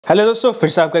Hello दोस्तों, फिर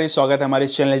से आपका स्वागत है हमारे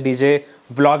इस चैनल डीजे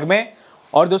व्लॉग में।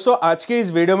 और दोस्तों आज के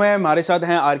इस वीडियो में हमारे साथ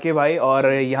हैं आर.के भाई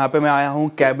और यहाँ पे मैं आया हूँ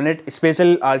कैबिनेट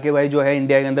स्पेशल। आर.के भाई जो है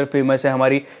इंडिया के अंदर फेमस है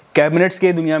हमारी कैबिनेट्स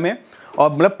के दुनिया में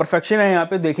और मतलब परफेक्शन है यहाँ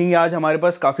पे। देखेंगे आज हमारे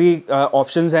पास काफ़ी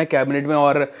ऑप्शंस हैं कैबिनेट में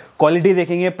और क्वालिटी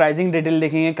देखेंगे, प्राइसिंग डिटेल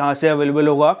देखेंगे कहाँ से अवेलेबल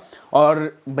होगा और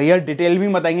भैया डिटेल भी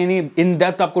बताएंगे, नहीं इन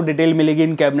डेप्थ आपको डिटेल मिलेगी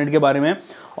इन कैबिनेट के बारे में।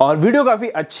 और वीडियो काफ़ी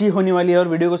अच्छी होने वाली है। और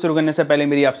वीडियो को शुरू करने से पहले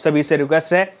मेरी आप सभी से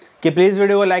रिक्वेस्ट है कि प्लीज़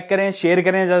वीडियो को लाइक करें, शेयर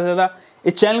करें ज़्यादा से ज़्यादा।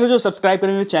 इस चैनल को जो सब्सक्राइब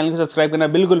करेंगे, चैनल को सब्सक्राइब करना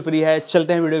बिल्कुल फ्री है।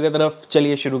 चलते हैं वीडियो की तरफ,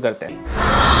 चलिए शुरू करते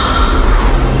हैं।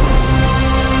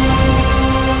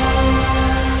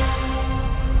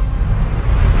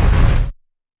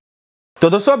 तो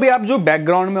दोस्तों अभी आप जो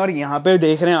बैकग्राउंड में और यहाँ पे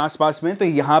देख रहे हैं आसपास में, तो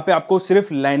यहाँ पे आपको सिर्फ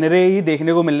लाइनरे ही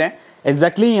देखने को मिल रहे हैं।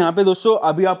 एग्जैक्टली यहाँ पे दोस्तों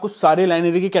अभी आपको सारे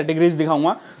लाइनरे की कैटेगरीज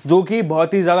दिखाऊंगा जो कि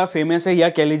बहुत ही ज़्यादा फेमस है, या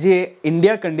कह लीजिए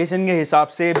इंडिया कंडीशन के हिसाब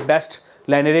से बेस्ट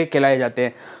लाइनरे कहलाए जाते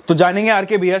हैं। तो जानेंगे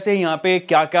आर.के भैया से यहाँ पे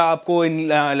क्या क्या आपको इन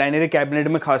लाइनरे कैबिनेट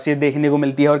में खासियत देखने को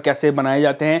मिलती है और कैसे बनाए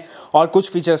जाते हैं और कुछ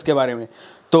फीचर्स के बारे में।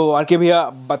 तो आर.के भैया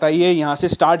बताइए, यहाँ से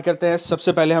स्टार्ट करते हैं।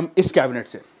 सबसे पहले हम इस कैबिनेट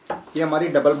से। ये हमारी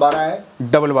डबल 12 है,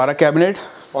 डबल 12 कैबिनेट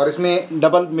और इसमें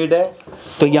डबल मिड है।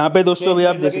 तो यहाँ पे दोस्तों भी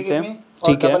आप देख सकते हैं,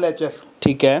 ठीक है, डबल एचएफ,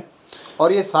 ठीक है।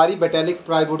 और ये सारी मेटालिक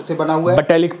प्लाईवुड से बना हुआ है,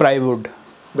 मेटालिक प्लाईवुड,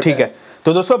 ठीक है।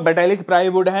 तो दोस्तों मेटालिक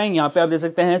प्लाईवुड है, यहाँ पे आप देख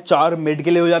सकते हैं 4 मिड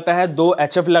के लिए हो जाता है, 2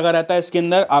 एचएफ लगा रहता है इसके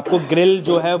अंदर। आपको ग्रिल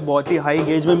जो है बहुत ही हाई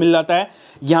गेज में मिल जाता है।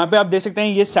 यहाँ पे आप देख सकते हैं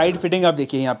ये साइड फिटिंग आप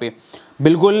देखिए, यहाँ पे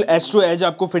बिल्कुल एज टू एज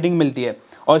आपको फिटिंग मिलती है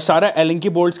और सारा एलिंकी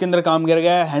बोल्ट्स के अंदर काम किया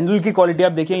गया है। हैंडल की क्वालिटी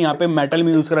आप देखिए, यहाँ पे मेटल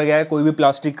में यूज़ करा गया है, कोई भी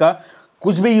प्लास्टिक का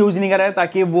कुछ भी यूज़ नहीं करा है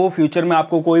ताकि वो फ्यूचर में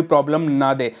आपको कोई प्रॉब्लम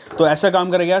ना दे। तो ऐसा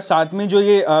काम करा गया। साथ में जो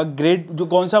ये ग्रेड जो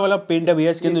कौन सा वाला पेंट है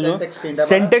भैया इसके अंदर, जो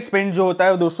सेंटेक्स पेंट जो होता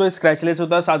है दोस्तों स्क्रैचलेस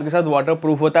होता है, साथ के साथ वाटर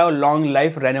प्रूफ होता है और लॉन्ग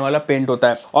लाइफ रहने वाला पेंट होता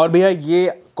है। और भैया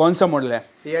ये कौन सा मॉडल है?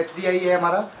 ये HDI है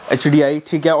हमारा, HDI,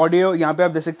 ठीक है। ऑडियो यहाँ पे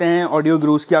आप देख सकते हैं, ऑडियो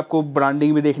ग्रूव्स की आपको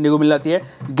ब्रांडिंग भी देखने को मिल जाती है।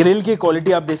 ग्रिल की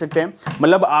क्वालिटी आप देख सकते हैं,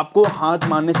 मतलब आपको हाथ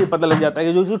मारने से पता लग जाता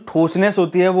है कि जो ठोसनेस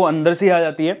होती है वो अंदर से आ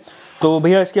जाती है। तो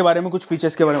भैया इसके बारे में कुछ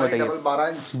फीचर्स के बारे में बताइए। डबल 12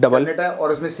 इंच डबल है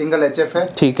और इसमें सिंगल HF है,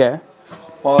 ठीक है।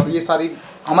 और ये सारी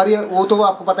हमारी वो तो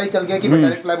आपको पता ही चल गया कि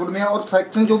मेटालिक प्लाईवुड में है। और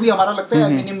सेक्शन जो भी हमारा लगता है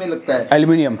एल्युमिनियम में लगता है,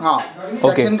 एल्युमिनियम, हाँ।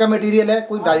 सेक्शन का मटेरियल है,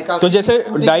 कोई डाई का। तो जैसे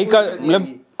डाई का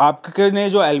मतलब आपने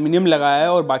जो एल्युमिनियम लगाया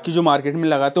है और बाकी जो मार्केट में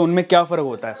लगाते हैं उनमें क्या फर्क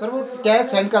होता है? सर वो क्या है,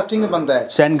 सैंड कास्टिंग में बनता है।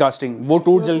 सैंड कास्टिंग वो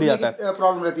टूट जल्दी जाता है,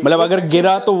 प्रॉब्लम रहती है। मतलब अगर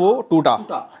गिरा तो वो टूटा।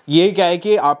 ये क्या है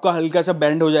कि आपका हल्का सा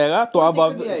बेंड हो जाएगा तो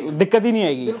आप दिक्कत ही नहीं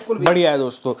आएगी। बढ़िया है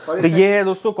दोस्तों। तो ये है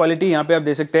दोस्तों क्वालिटी, यहाँ पे आप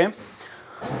देख सकते हैं।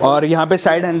 और यहाँ पे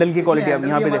साइड हैंडल की क्वालिटी आप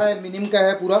यहाँ पे एल्युमिनियम का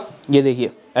है पूरा, ये देखिए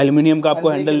एल्युमिनियम का आपको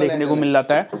हैंडल देखने को मिल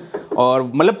जाता है और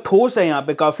मतलब ठोस है। यहाँ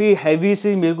पे काफी हैवी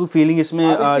सी मेरे को फीलिंग इसमें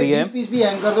आ रही है। 20 पीस भी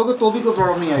हैंग कर दोगे तो भी कोई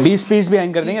प्रॉब्लम नहीं आएगी। 20 पीस भी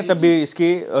हैंग कर देंगे तब भी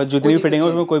इसकी जितनी भी फिटिंग है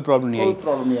उसमें कोई प्रॉब्लम नहीं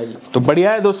आएगी। तो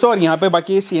बढ़िया है दोस्तों। और यहाँ पे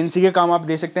बाकी CNC के काम आप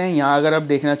देख सकते हैं। यहाँ अगर आप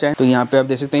देखना चाहें तो यहाँ पे आप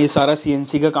देख सकते हैं ये सारा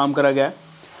CNC का काम करा गया है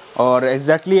और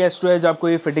एग्जैक्टली एज टू एज आपको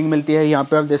ये फिटिंग मिलती है। यहाँ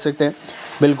पे आप देख सकते हैं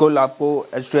बिल्कुल आपको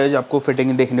एज टू एज आपको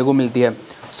फिटिंग देखने को मिलती है।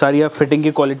 सारी आप फिटिंग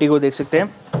की क्वालिटी को देख सकते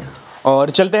हैं। और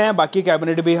चलते हैं बाकी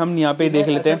कैबिनेट भी हम यहाँ पे देख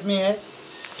लेते हैं।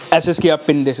 SS की आप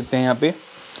पिन देख सकते हैं, यहाँ पे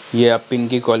ये आप पिन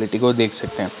की क्वालिटी को देख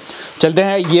सकते हैं। चलते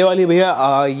हैं ये वाली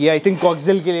भैया, ये आई थिंक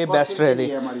कॉक्सिल के लिए बेस्ट रहती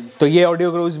है। तो ये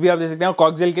ऑडियो ग्रूव्स भी आप देख सकते हैं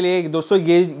कॉक्सिल के लिए। दोस्तों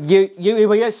ये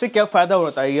भैया इससे क्या फायदा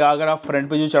होता है, ये अगर आप फ्रंट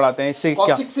पे जो चढ़ाते हैं इससे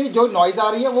क्या से जो नॉइज आ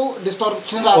रही है वो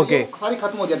डिस्टॉर्शन आ रही है सारी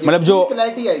खत्म हो जाती है, मतलब जो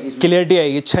क्लैरिटी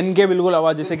आएगी छन के बिल्कुल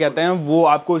आवाज जिसे कहते हैं वो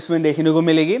आपको इसमें देखने को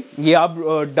मिलेगी। ये आप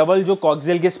डबल जो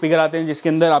कॉक्सिल के स्पीकर आते हैं जिसके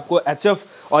अंदर आपको HF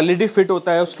ऑलरेडी फिट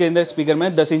होता है उसके अंदर स्पीकर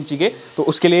में 10 इंची के, तो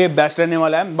उसके लिए बेस्ट रहने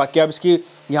वाला है। बाकी आप इसकी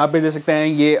यहाँ पे देख सकते हैं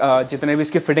ये जितने भी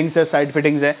इसकी फिटिंग्स है, साइड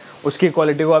फिटिंग्स है, उसकी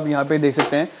क्वालिटी को आप यहाँ पे देख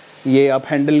सकते हैं। ये आप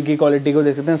हैंडल की क्वालिटी को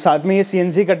देख सकते हैं। साथ में ये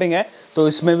CNC कटिंग है तो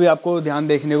इसमें भी आपको ध्यान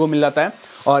देखने को मिल जाता है।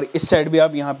 और इस साइड भी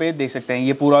आप यहाँ पे देख सकते हैं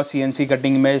ये पूरा CNC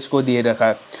कटिंग में इसको दिए रखा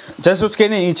है। जस्ट उसके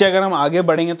नीचे अगर हम आगे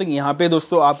बढ़ेंगे तो यहाँ पे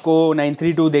दोस्तों आपको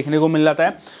 932 देखने को मिल जाता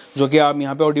है, जो कि आप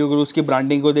यहाँ पे ऑडियो ग्रूव्स की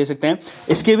ब्रांडिंग को देख सकते हैं।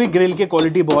 इसकी भी ग्रिल की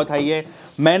क्वालिटी बहुत हाई है।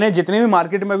 मैंने जितने भी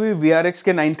मार्केट में भी VRX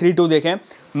के 932 देखे,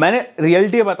 मैंने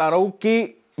रियलिटी बता रहा हूँ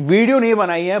कि वीडियो नहीं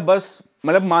बनाई है, बस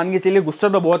मतलब मान के चलिए गुस्सा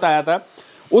तो बहुत आया था।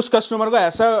 उस कस्टमर को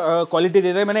ऐसा क्वालिटी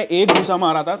देता है, मैंने एक घुसा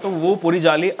मारा था तो वो पूरी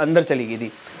जाली अंदर चली गई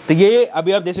थी। तो ये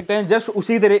अभी आप देख सकते हैं जस्ट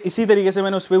इसी तरीके से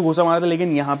मैंने उस पर घुसा मारा था,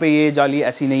 लेकिन यहाँ पे ये जाली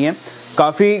ऐसी नहीं है।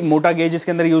 काफ़ी मोटा गेज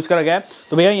इसके अंदर यूज़ करा गया है।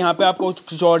 तो भैया यहाँ पे आपको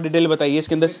कुछ और डिटेल बताइए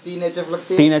इसके अंदर। 3 HF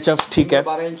लगते हैं, 3 HF, ठीक है,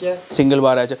 12 इंच है, सिंगल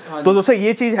 12 इंच। तो दोस्तों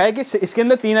ये चीज़ है कि इसके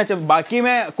अंदर 3 HF, बाकी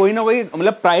में कोई ना कोई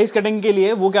मतलब प्राइस कटिंग के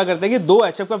लिए वो क्या करते हैं कि 2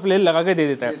 HF का फ्लेयर लगा के दे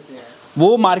देता है,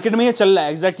 वो मार्केट में ये चल रहा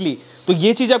है एग्जैक्टली। तो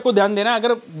ये चीज़ आपको ध्यान देना है।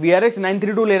 अगर VRX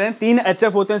 932 ले रहे हैं 3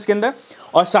 HF होते हैं इसके अंदर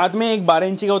और साथ में एक 12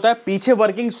 इंची का होता है, पीछे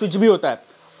वर्किंग स्विच भी होता है,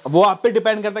 वो आप पे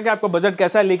डिपेंड करता है कि आपका बजट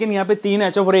कैसा है, लेकिन यहाँ पे 3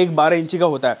 HF और एक 12 इंची का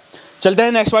होता है। चलते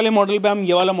हैं नेक्स्ट वाले मॉडल पे। हम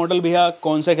ये वाला मॉडल भैया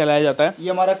कौन सा कहलाया जाता है? ये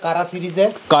हमारा कारा सीरीज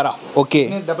है। कारा, ओके।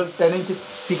 डबल 10 इंच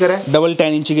स्पीकर है, डबल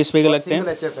 10 इंची के स्पीकर लगते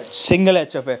हैं, सिंगल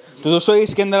HF है। तो दोस्तों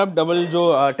इसके अंदर आप डबल जो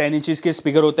 10 इंचीज के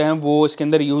स्पीकर होते हैं वो इसके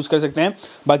अंदर यूज़ कर सकते हैं।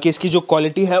 बाकी इसकी जो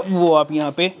क्वालिटी है वो आप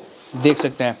यहाँ पे देख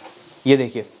सकते हैं। ये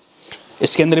देखिए,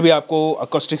 इसके अंदर भी आपको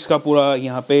अकोस्टिक्स का पूरा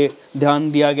यहाँ पे ध्यान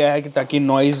दिया गया है कि ताकि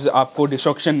नॉइज़ आपको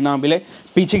डिस्ट्रक्शन ना मिले।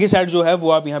 पीछे की साइड जो है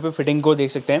वो आप यहाँ पे फिटिंग को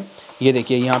देख सकते हैं। ये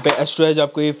देखिए, यहाँ पे एस्ट्रोएज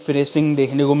आपको ये फिनिशिंग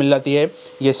देखने को मिल जाती है।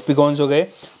 ये स्पीकॉन्स हो गए,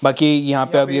 बाकी यहाँ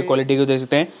पे आप ये क्वालिटी को देख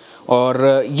सकते हैं।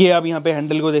 और ये आप यहाँ पे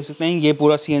हैंडल को देख सकते हैं, ये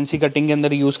पूरा CNC कटिंग के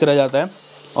अंदर यूज़ करा जाता है।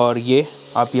 और ये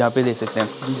आप यहाँ पे देख सकते हैं,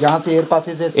 यहाँ से एयर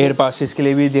पासेस है, एयर पासेस के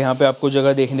लिए भी यहाँ पे आपको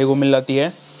जगह देखने को मिल जाती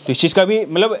है। तो इस चीज़ का भी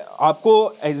मतलब आपको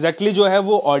एग्जैक्टली जो है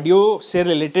वो ऑडियो से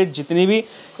रिलेटेड जितनी भी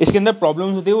इसके अंदर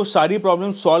प्रॉब्लम्स होती है वो सारी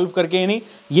प्रॉब्लम सॉल्व करके ही नहीं,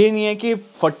 ये नहीं है कि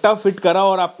फट्टा फिट करा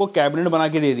और आपको कैबिनेट बना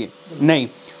के दे दिए, नहीं,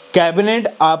 कैबिनेट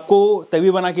आपको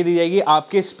तभी बना के दी जाएगी,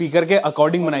 आपके स्पीकर के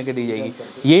अकॉर्डिंग बना के दी जाएगी।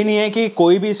 ये नहीं है कि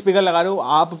कोई भी स्पीकर लगा रहे हो,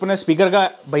 आप अपना स्पीकर का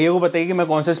भैया को बताइए कि मैं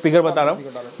कौन सा स्पीकर बता रहा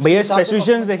हूँ, भैया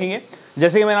स्पेसिफिकेशंस देखेंगे।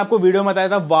 जैसे कि मैंने आपको वीडियो में बताया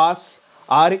था वास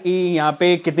RE यहाँ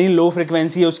पे कितनी लो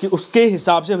फ्रिक्वेंसी है उसकी, उसके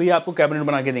हिसाब से भैया आपको कैबिनेट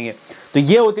बना के देंगे। तो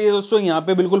ये होती है दोस्तों यहाँ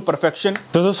पे बिल्कुल परफेक्शन।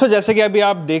 तो दोस्तों जैसे कि अभी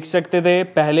आप देख सकते थे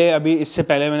पहले, अभी इससे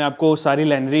पहले मैंने आपको सारी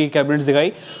लैंडरी कैबिनेट्स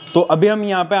दिखाई, तो अभी हम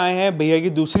यहाँ पे आए हैं भैया की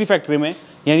दूसरी फैक्ट्री में,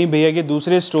 यानी भैया के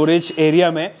दूसरे स्टोरेज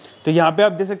एरिया में। तो यहाँ पे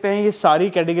आप देख सकते हैं ये सारी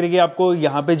कैटेगरी की आपको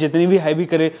यहाँ पे जितनी भी हैवी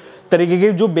तरीके की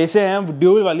जो बेसें हैं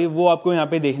ड्यूल वाली वो आपको यहाँ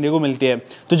पे देखने को मिलती है।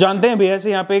 तो जानते हैं भैया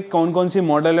से यहाँ पे कौन कौन सी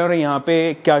मॉडल है और यहाँ पे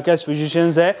क्या क्या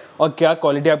स्पेसिफिकेशंस है और क्या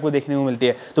क्वालिटी आपको देखने को मिलती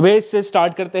है। तो भैया इससे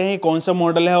स्टार्ट करते हैं, कौन सा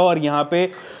मॉडल है और यहाँ पे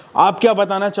आप क्या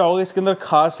बताना चाहोगे इसके अंदर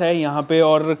खास है यहाँ पे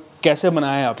और कैसे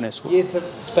बनाया है आपने इसको? ये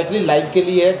स्पेशली लाइव के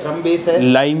लिए है, ड्रम बेस है,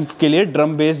 लाइव के लिए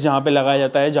ड्रम बेस जहाँ पे लगाया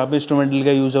जाता है, जहाँ पे इंस्ट्रूमेंटल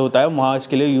का यूज़ होता है वहाँ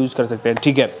इसके लिए यूज़ कर सकते हैं,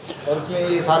 ठीक है। और इसमें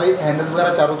ये सारे हैंडल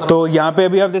वगैरह चारों तरफ। तो यहाँ पे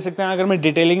अभी आप देख सकते हैं, अगर मैं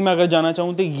डिटेलिंग में अगर जाना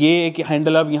चाहूँ तो ये एक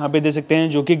हैंडल आप यहाँ पे दे सकते हैं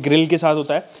जो कि ग्रिल के साथ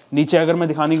होता है। नीचे अगर मैं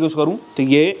दिखाने की कोशिश करूँ तो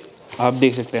ये आप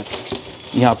देख सकते हैं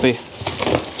यहाँ पे,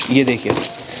 ये देखिए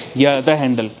ये आता है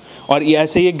हैंडल और ये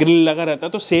ऐसे ये ग्रिल लगा रहता है।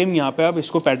 तो सेम यहाँ पे आप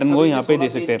इसको पैटर्न को यहाँ पे दे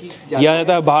सकते हैं, ये आ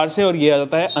जाता है बाहर से और ये आ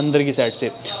जाता है अंदर की साइड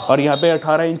से। और यहाँ पे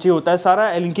 18 इंची होता है, सारा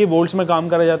एल बोल्ट्स में काम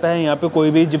करा जाता है। यहाँ पे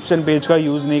कोई भी जिप्सन पेज का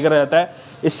यूज़ नहीं करा जाता है,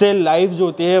 इससे लाइफ जो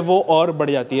होती है वो और बढ़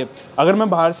जाती है। अगर मैं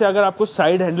बाहर से अगर आपको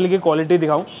साइड हैंडल की क्वालिटी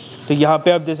दिखाऊँ तो यहाँ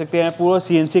पे आप देख सकते हैं पूरा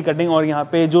CNC कटिंग और यहाँ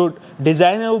पे जो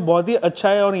डिज़ाइन है वो बहुत ही अच्छा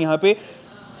है। और यहाँ पे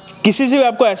किसी से भी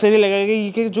आपको ऐसा नहीं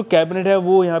लगेगा कि जो कैबिनेट है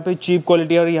वो यहाँ पे चीप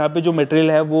क्वालिटी है और यहाँ पे जो मटेरियल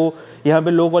है वो यहाँ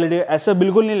पे लो क्वालिटी है, ऐसा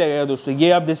बिल्कुल नहीं लगेगा दोस्तों।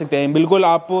 ये आप देख सकते हैं बिल्कुल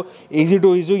आप इजी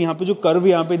टू इजी, यहाँ पे जो कर्व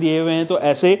यहाँ पे दिए हुए हैं तो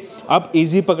ऐसे आप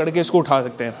इजी पकड़ के इसको उठा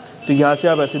सकते हैं। तो यहाँ से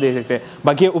आप ऐसे देख सकते हैं।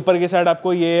 बाकी ऊपर के साइड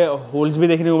आपको ये होल्स भी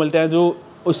देखने को मिलते हैं, जो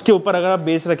उसके ऊपर अगर आप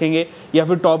बेस रखेंगे या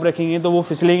फिर टॉप रखेंगे तो वो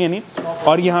फिसलेंगे नहीं।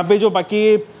 और यहाँ पे जो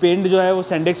बाकी पेंट जो है वो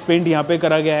सैंडेक्स पेंट यहाँ पे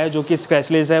करा गया है जो कि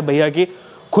स्क्रैचलेस है भैया की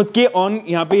खुद के ऑन।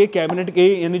 यहाँ पे ये कैबिनेट के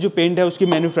यानी जो पेंट है उसकी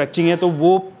मैन्युफैक्चरिंग है, तो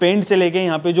वो पेंट से लेके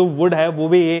यहाँ पे जो वुड है वो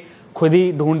भी ये खुद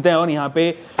ही ढूंढते हैं और यहाँ पे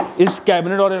इस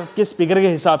कैबिनेट और के स्पीकर के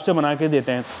हिसाब से बना के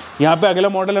देते हैं। यहाँ पे अगला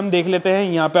मॉडल हम देख लेते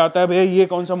हैं। यहाँ पे आता है भैया, ये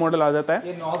कौन सा मॉडल आ जाता है?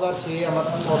 ये 9006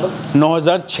 मॉडल,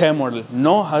 9006 मॉडल,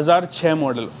 9006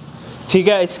 मॉडल, ठीक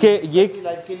है। इसके ये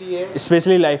लाइफ के लिए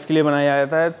स्पेशली लाइफ के लिए बनाया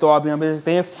जाता है। तो आप यहाँ पे देख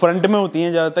सकते हैं फ्रंट में होती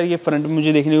हैं ज़्यादातर, ये फ्रंट में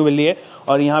मुझे देखने को मिल रही है।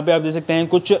 और यहाँ पे आप देख सकते हैं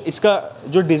कुछ इसका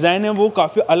जो डिज़ाइन है वो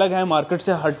काफ़ी अलग है, मार्केट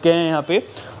से हट के हैं यहाँ पे।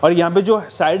 और यहाँ पे जो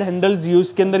साइड हैंडल्स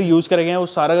यूज़ के अंदर यूज़ करे गए हैं वो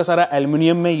सारा का सारा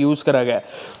एल्युमिनियम में यूज़ करा गया है।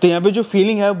 तो यहाँ पे जो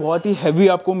फीलिंग है बहुत ही हैवी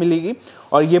आपको मिलेगी।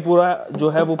 और ये पूरा जो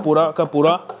है वो पूरा का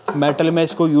पूरा मेटल में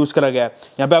इसको यूज़ करा गया है।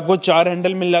 यहाँ पे आपको 4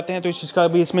 हैंडल मिल जाते हैं, तो इस चीज़ का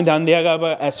भी इसमें ध्यान दिया गया।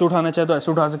 आप ऐसे उठाना चाहे तो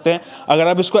ऐसे उठा सकते हैं, अगर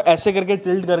आप इसको ऐसे करके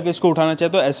टिल्ट करके इसको उठाना चाहे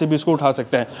तो ऐसे भी इसको उठा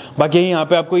सकते हैं। बाकी यहाँ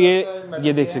पे आपको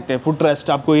ये देख सकते हैं फुट रेस्ट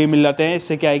आपको ये मिल जाते हैं।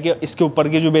 इससे क्या है कि इसके ऊपर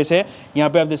की जो बेस है यहाँ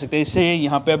पे आप देख सकते हैं, इससे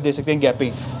यहाँ पे आप देख सकते हैं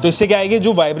गैपिंग। तो इससे क्या है कि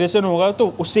जो वाइब्रेशन होगा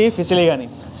तो उससे ये फिसलेगा नहीं।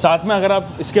 साथ में अगर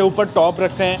आप इसके ऊपर टॉप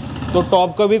रखते हैं तो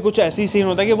टॉप का भी कुछ ऐसी सीन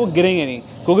होता है कि वो गिरेंगे नहीं,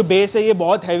 क्योंकि बेस है ये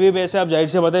बहुत हैवी बेस है। आप जाहिर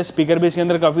से पता है स्पीकर भी इसके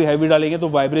अंदर काफ़ी हैवी डालेंगे तो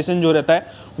वाइब्रेशन जो रहता है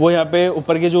वो यहाँ पे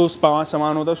ऊपर के जो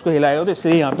सामान होता है उसको हिलाएगा। तो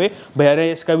इसलिए यहाँ पे भैया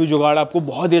ने इसका भी जुगाड़ आपको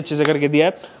बहुत ही अच्छे से करके दिया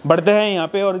है। बढ़ते हैं यहाँ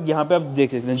पे, और यहाँ पे आप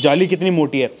देख सकते हैं जाली कितनी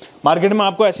मोटी है। मार्केट में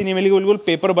आपको ऐसी नहीं मिलेगी, बिल्कुल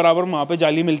पेपर बराबर वहाँ पे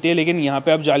जाली मिलती है, लेकिन यहाँ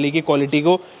पे आप जाली की क्वालिटी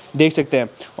को देख सकते हैं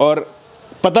और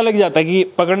पता लग जाता है कि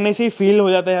पकड़ने से ही फील हो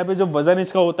जाता है। यहाँ पे जो वजन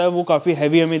इसका होता है वो काफ़ी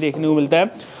हैवी हमें देखने को मिलता है।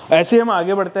 ऐसे हम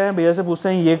आगे बढ़ते हैं, भैया से पूछते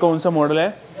हैं ये कौन सा मॉडल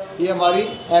है? ये हमारी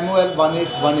MOL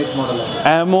 1818 मॉडल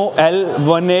है। MOL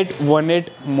 1818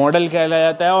 मॉडल कहलाया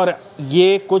जाता है और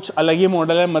ये कुछ अलग ही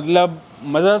मॉडल है, मतलब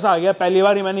मज़ा सा आ गया। पहली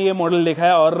बार ही मैंने ये मॉडल देखा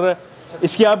है और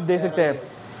इसकी आप देख सकते हैं,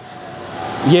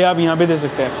 ये आप यहाँ पे देख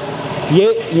सकते हैं,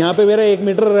 ये यहाँ पे मेरा 1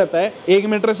 मीटर रहता है, 1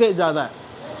 मीटर से ज़्यादा है,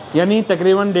 यानी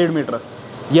तकरीबन 1.5 मीटर।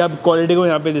 ये आप क्वालिटी को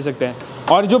यहाँ पे दे सकते हैं।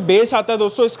 और जो बेस आता है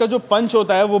दोस्तों, इसका जो पंच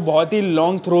होता है वो बहुत ही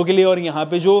लॉन्ग थ्रो के लिए, और यहाँ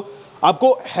पे जो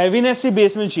आपको हैवीनेस सी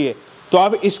बेस में चाहिए तो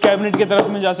आप इस कैबिनेट की तरफ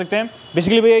में जा सकते हैं।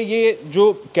 बेसिकली भैया ये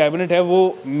जो कैबिनेट है वो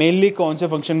मेनली कौन से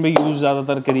फंक्शन में यूज़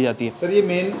ज़्यादातर करी जाती है? सर ये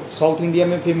मेन साउथ इंडिया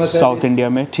में फेमस है। साउथ इंडिया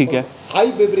में, ठीक है।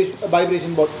 हाई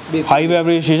वाइब्रेशन हाई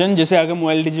वाइब्रेशन, जैसे अगर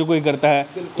मोबाइल डीजे कोई करता है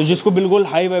तो जिसको बिल्कुल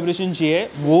हाई वाइब्रेशन चाहिए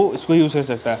वो इसको यूज़ कर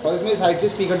सकता है। और इसमें साइड से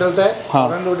स्पीकर डलता है, हाँ।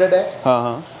 हॉर्न लोडेड है। हाँ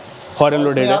हाँ, हॉर्न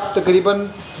लोडेड है। आप तकरीबन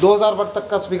 2000 वाट तक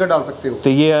का स्पीकर डाल सकते हो। तो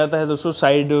ये आता है दोस्तों,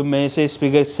 साइड में से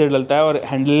स्पीकर इससे डलता है और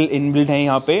हैंडल इनबिल्ट है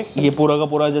यहाँ पे। ये पूरा का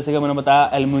पूरा, जैसे कि मैंने बताया,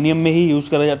 एल्युमिनियम में ही यूज़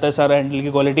करा जाता है सारा। हैंडल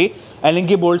की क्वालिटी एलन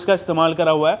की बोल्ट्स का इस्तेमाल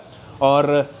करा हुआ है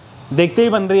और देखते ही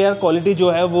बन रही है यार। क्वालिटी जो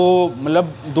है वो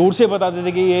मतलब दूर से बताते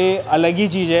थे कि ये अलग ही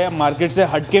चीज़ है, मार्केट से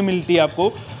हट के मिलती है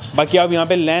आपको। बाकी आप यहाँ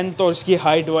पे लेंथ और इसकी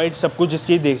हाइट वाइट सब कुछ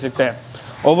इसकी देख सकते हैं।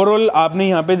 ओवरऑल आपने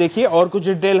यहाँ पे देखिए, और कुछ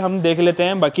डिटेल हम देख लेते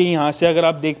हैं। बाकी यहाँ से अगर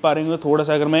आप देख पा रहे हो थोड़ा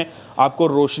सा, अगर मैं आपको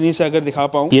रोशनी से अगर दिखा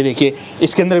पाऊँ, ये देखिए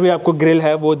इसके अंदर भी आपको ग्रिल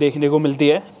है वो देखने को मिलती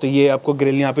है। तो ये आपको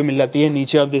ग्रिल यहाँ पे मिल जाती है।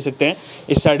 नीचे आप देख सकते हैं,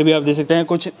 इस साइड भी आप देख सकते हैं,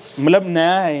 कुछ मतलब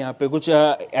नया है यहाँ पे। कुछ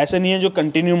ऐसा नहीं है जो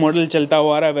कंटिन्यू मॉडल चलता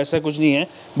हुआ आ रहा है, वैसा कुछ नहीं है।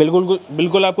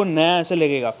 बिल्कुल आपको नया ऐसा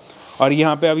लगेगा। और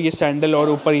यहाँ पे अब ये सैंडल और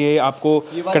ऊपर ये आपको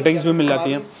कटिंग्स में मिल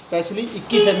जाती हैं। स्पेशली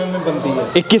 21 mm में बनती है।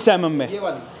 21 mm में,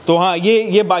 तो हाँ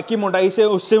ये बाकी मोटाई से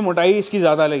उससे मोटाई इसकी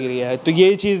ज़्यादा लग रही है। तो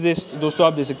ये चीज़ दोस्तों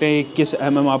आप देख सकते हैं, 21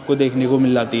 mm आपको देखने को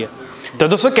मिल जाती है। तो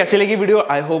दोस्तों कैसे लगी वीडियो?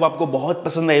 आई होप आपको बहुत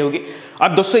पसंद आई होगी।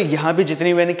 अब दोस्तों यहाँ पे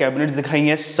जितनी मैंने कैबिनेट्स दिखाई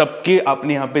हैं सबके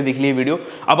आपने यहाँ पे देख लिया वीडियो।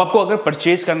 अब आपको अगर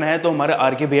परचेज करना है तो हमारे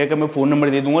आरके भैया का मैं फ़ोन नंबर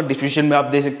दे दूंगा, डिस्क्रिप्शन में आप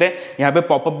दे सकते हैं, यहाँ पे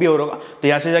पॉपअप भी हो रहा होगा, तो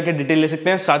यहाँ से जाकर डिटेल ले सकते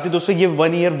हैं। साथ ही दोस्तों ये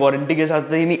 1 ईयर वारंटी के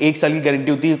साथ, यानी 1 साल की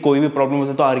गारंटी होती है। कोई भी प्रॉब्लम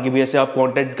होता है तो आरके भैया से आप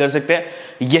कॉन्टैक्ट कर सकते हैं।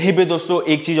 यहीं पर दोस्तों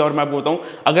एक चीज़ और मैं आपको बताऊँ,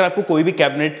 अगर आपको कोई भी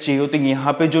कैबिनेट चाहिए हो तो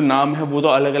यहाँ पे जो नाम है वो तो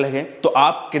अलग अलग है, तो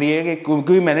आप करिए,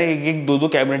 क्योंकि मैंने 1-2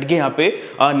 कैबिनेट के यहाँ पे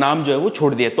नाम जो है वो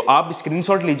छोड़ दिया। तो आप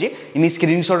स्क्रीनशॉट लीजिए, यानी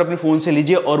स्क्रीनशॉट अपने फ़ोन से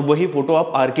लीजिए और वही फोटो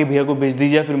आप आरके भैया को भेज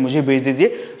दीजिए, फिर मुझे भेज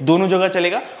दीजिए। दोनों जगह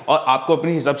चलेगा और आपको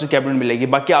अपने हिसाब से कैबिनेट मिलेगी।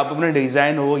 बाकी आप अपना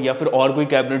डिज़ाइन हो या फिर और कोई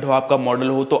कैबिनेट हो, आपका मॉडल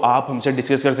हो, तो आप हमसे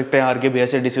डिस्कस कर सकते हैं, आरके भैया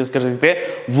से डिस्कस कर सकते हैं,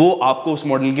 वो आपको उस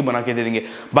मॉडल की बना के दे देंगे।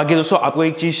 बाकी दोस्तों आपको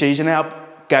एक चीज़ सजेशन है, आप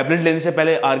कैबिनेट लेने से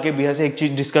पहले आरके भैया से एक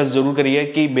चीज़ डिस्कस जरूर करिए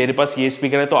कि मेरे पास ये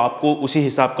स्पीकर है, तो आपको उसी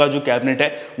हिसाब का जो कैबिनेट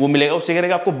है वो मिलेगा। उससे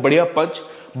करेगा आपको बढ़िया पंच,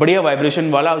 बढ़िया वाइब्रेशन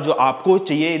वाला जो आपको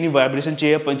चाहिए, यानी वाइब्रेशन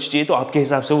चाहिए, पंच चाहिए, तो आपके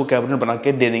हिसाब से वो कैबिनेट बना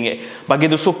के दे देंगे। बाकी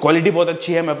दोस्तों क्वालिटी बहुत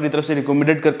अच्छी है, मैं अपनी तरफ से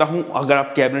रिकमेंडेड करता हूं। अगर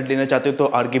आप कैबिनेट लेना चाहते हो तो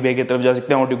आरके भैया की तरफ जा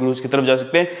सकते हैं, ऑडियो गुरुज की तरफ जा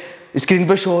सकते हैं, स्क्रीन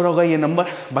पर शो हो रहा होगा ये नंबर।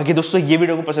 बाकी दोस्तों ये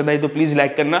वीडियो को पसंद आई तो प्लीज़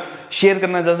लाइक करना, शेयर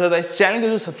करना, ज़्यादा से ज़्यादा इस चैनल को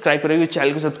जो सब्सक्राइब करेंगे,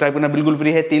 चैनल को सब्सक्राइब करना बिल्कुल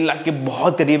फ्री है, 3 लाख के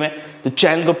बहुत करीब है, तो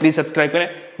चैनल को प्लीज़ सब्सक्राइब करें।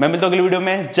 मैं मिलता हूं अगली वीडियो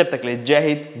में, जब तक ले जय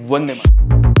हिंद, वंदे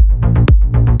मातरम।